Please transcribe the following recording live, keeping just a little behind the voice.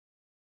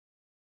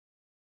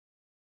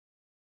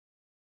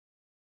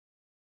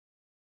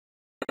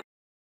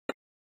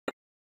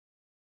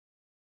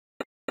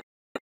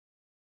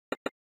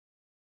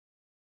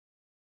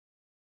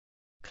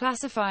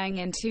classifying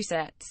into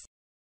sets.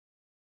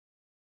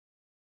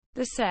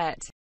 The set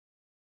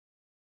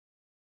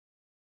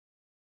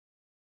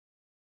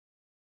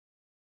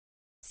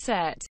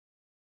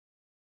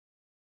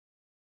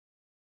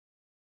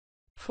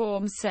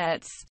form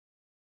sets.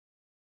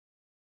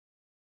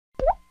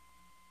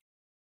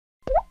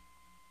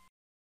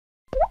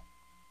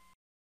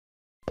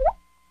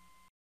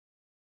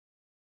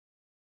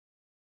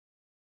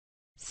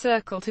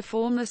 Circle to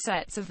form the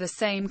sets of the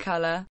same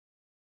color.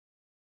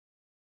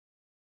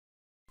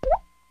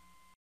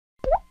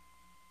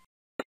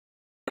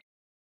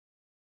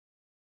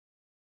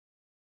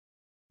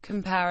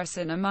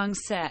 Comparison among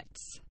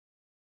sets.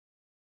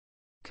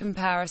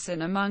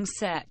 Comparison among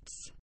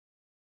sets.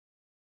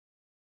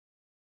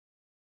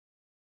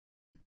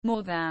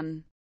 More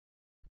than.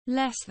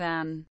 Less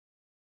than.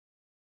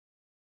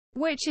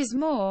 Which is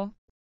more?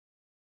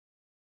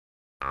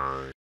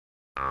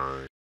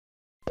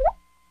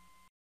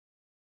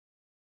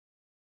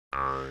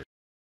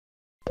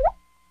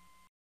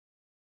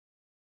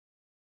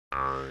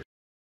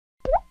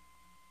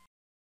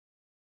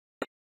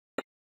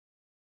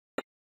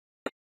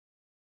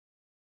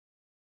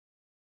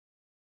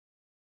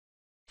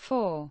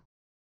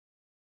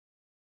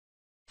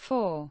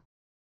 Four.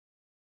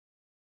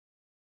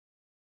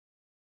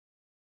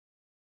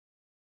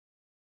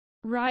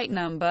 Right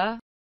number.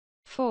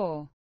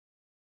 4.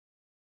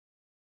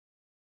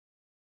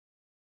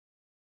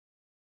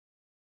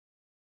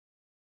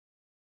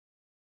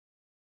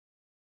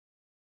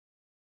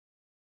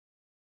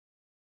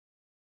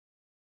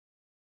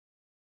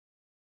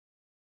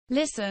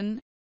 Listen.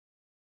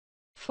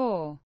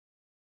 4.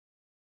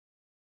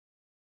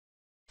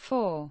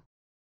 4.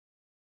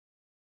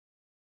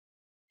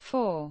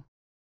 4.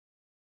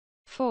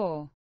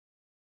 4.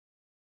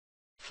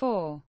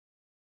 4.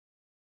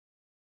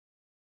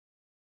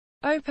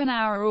 Open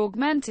our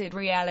augmented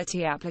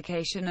reality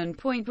application and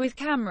point with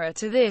camera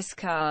to this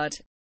card.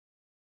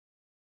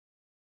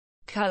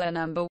 Color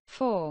number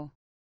 4.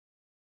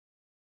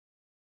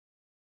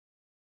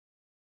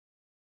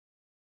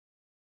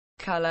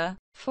 Color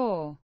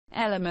 4.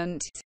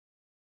 Element.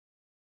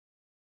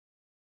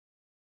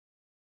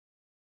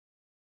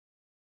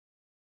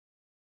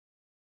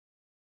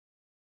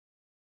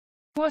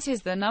 What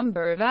is the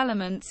number of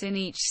elements in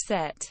each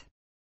set?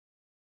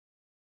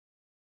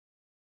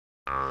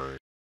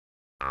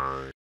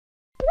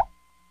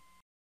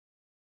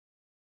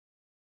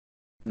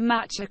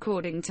 Match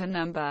according to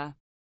number.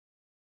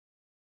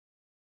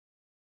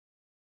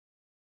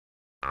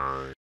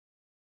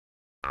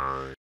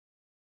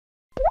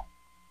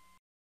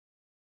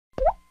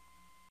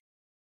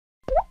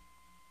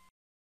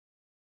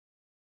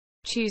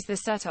 Choose the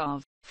set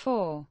of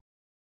 4.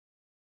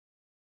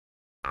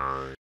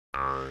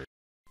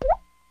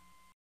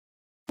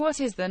 What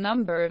is the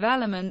number of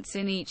elements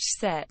in each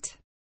set?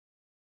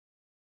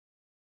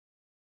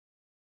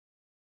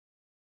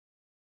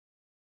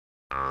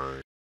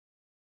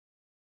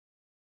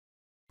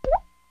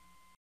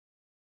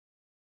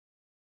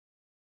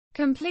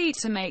 Complete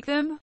to make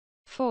them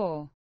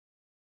 4.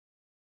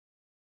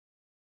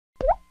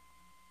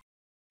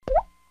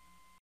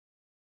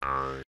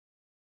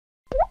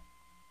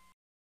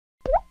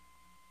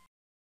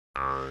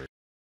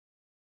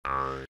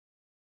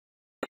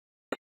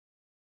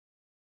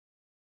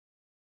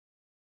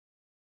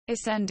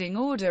 Ascending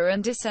order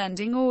and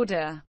descending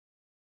order.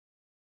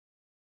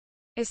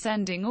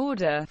 Ascending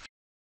order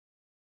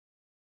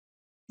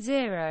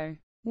 0,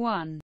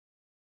 1,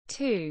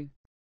 2,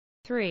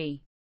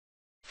 3,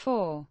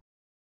 4,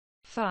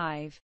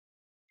 5.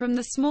 From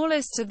the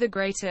smallest to the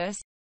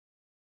greatest.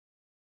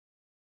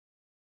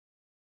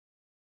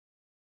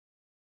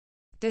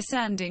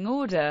 Descending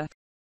order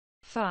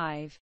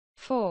 5,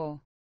 4,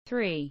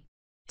 3,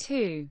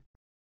 2,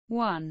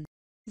 1,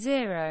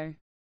 0.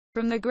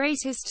 From the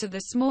greatest to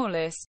the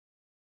smallest.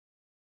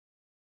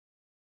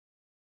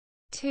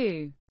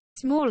 2.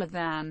 Smaller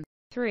than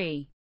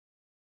 3.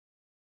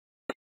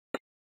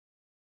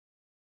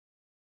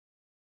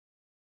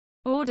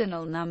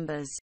 Ordinal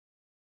numbers.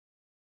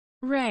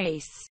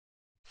 Race.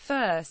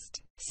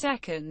 First,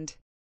 second,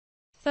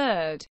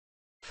 third,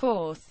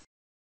 fourth,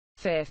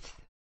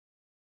 fifth.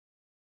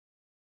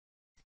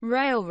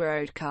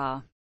 Railroad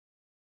car.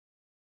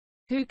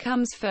 Who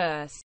comes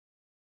first?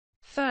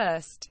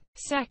 First,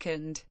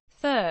 second,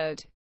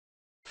 third,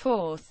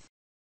 fourth,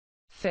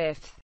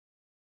 fifth,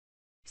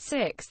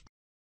 sixth,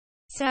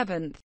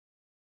 seventh,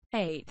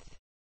 eighth.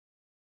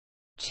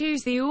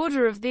 Choose the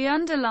order of the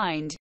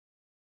underlined.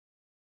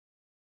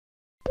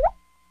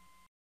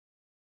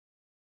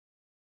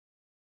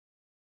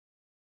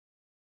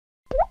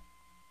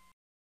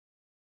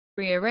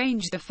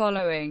 Rearrange the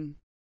following.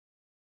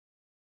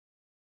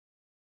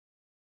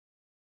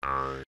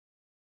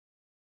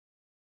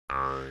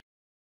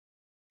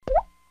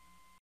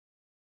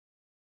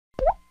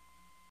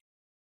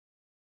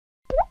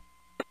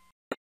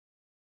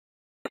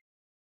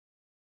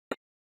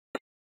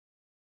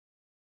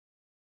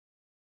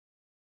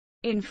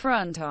 In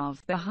front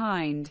of,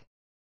 behind.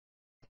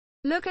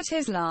 Look at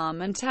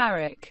Islam and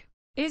Tariq.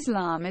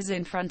 Islam is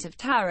in front of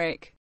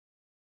Tariq.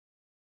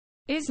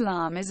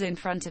 Islam is in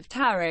front of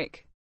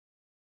Tariq.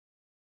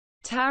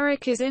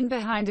 Tariq is in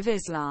behind of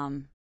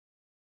Islam.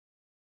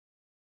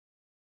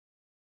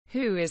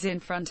 Who is in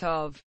front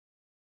of?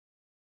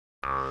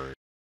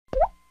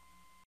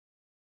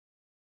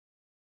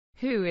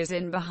 Who is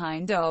in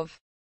behind of?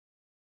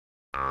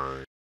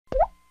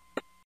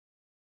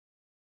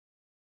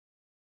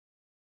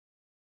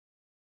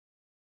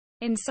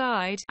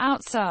 Inside,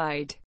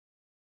 outside.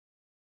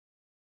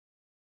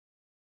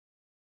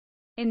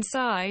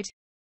 Inside,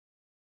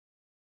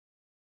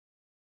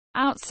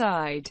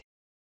 outside.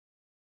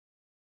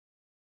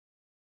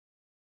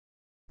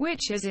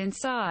 Which is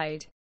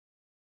inside?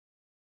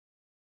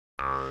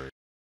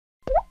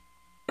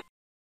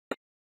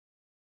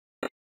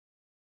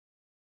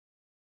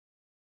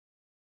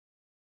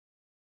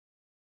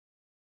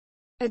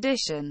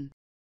 Addition.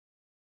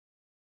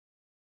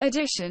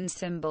 Addition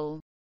symbol.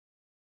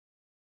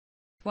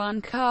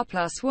 1 car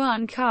plus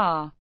 1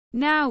 car.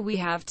 Now we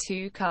have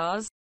 2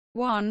 cars.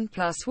 1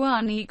 plus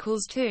 1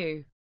 equals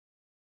 2.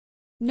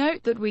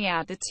 Note that we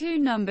add the two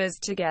numbers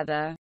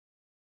together.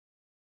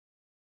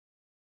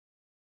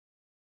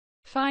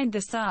 Find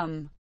the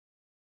sum.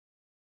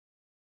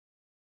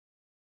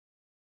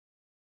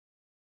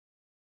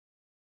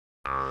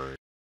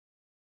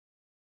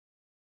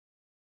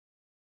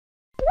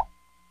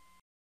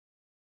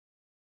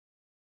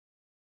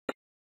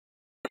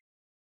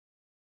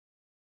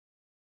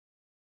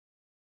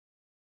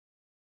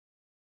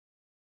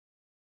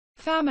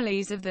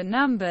 Families of the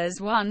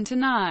numbers 1 to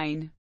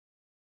 9.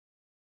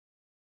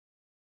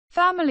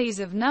 Families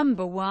of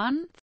number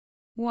 1.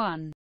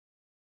 1.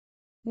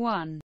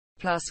 1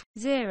 plus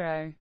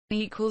 0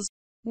 equals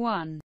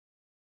 1.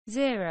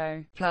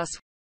 0 plus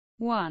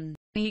 1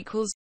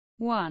 equals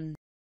 1.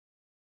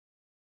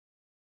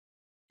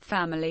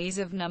 Families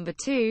of number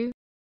 2.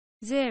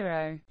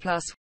 0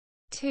 plus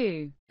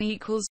 2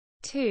 equals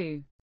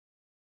 2.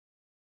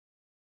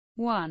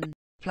 1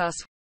 plus.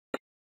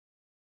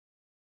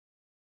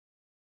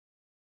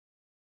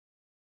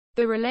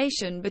 The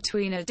relation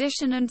between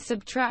addition and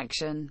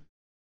subtraction.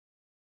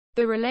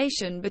 The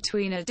relation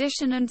between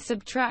addition and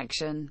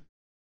subtraction.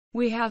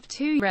 We have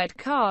 2 red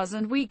cars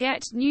and we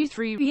get new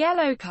 3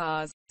 yellow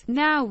cars.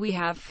 Now we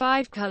have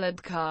 5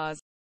 colored cars.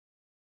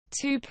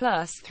 2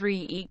 plus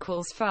 3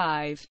 equals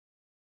 5.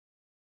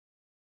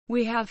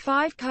 We have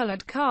 5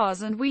 colored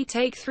cars and we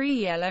take 3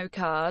 yellow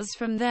cars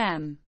from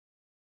them.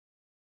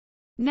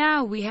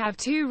 Now we have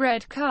 2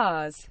 red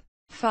cars.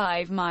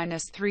 5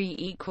 minus 3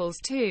 equals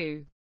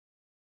 2.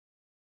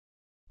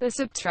 The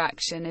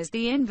subtraction is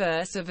the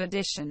inverse of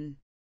addition.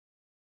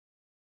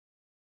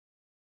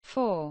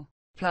 4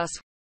 plus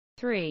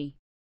 3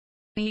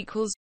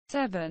 equals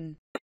 7.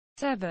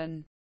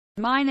 7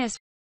 minus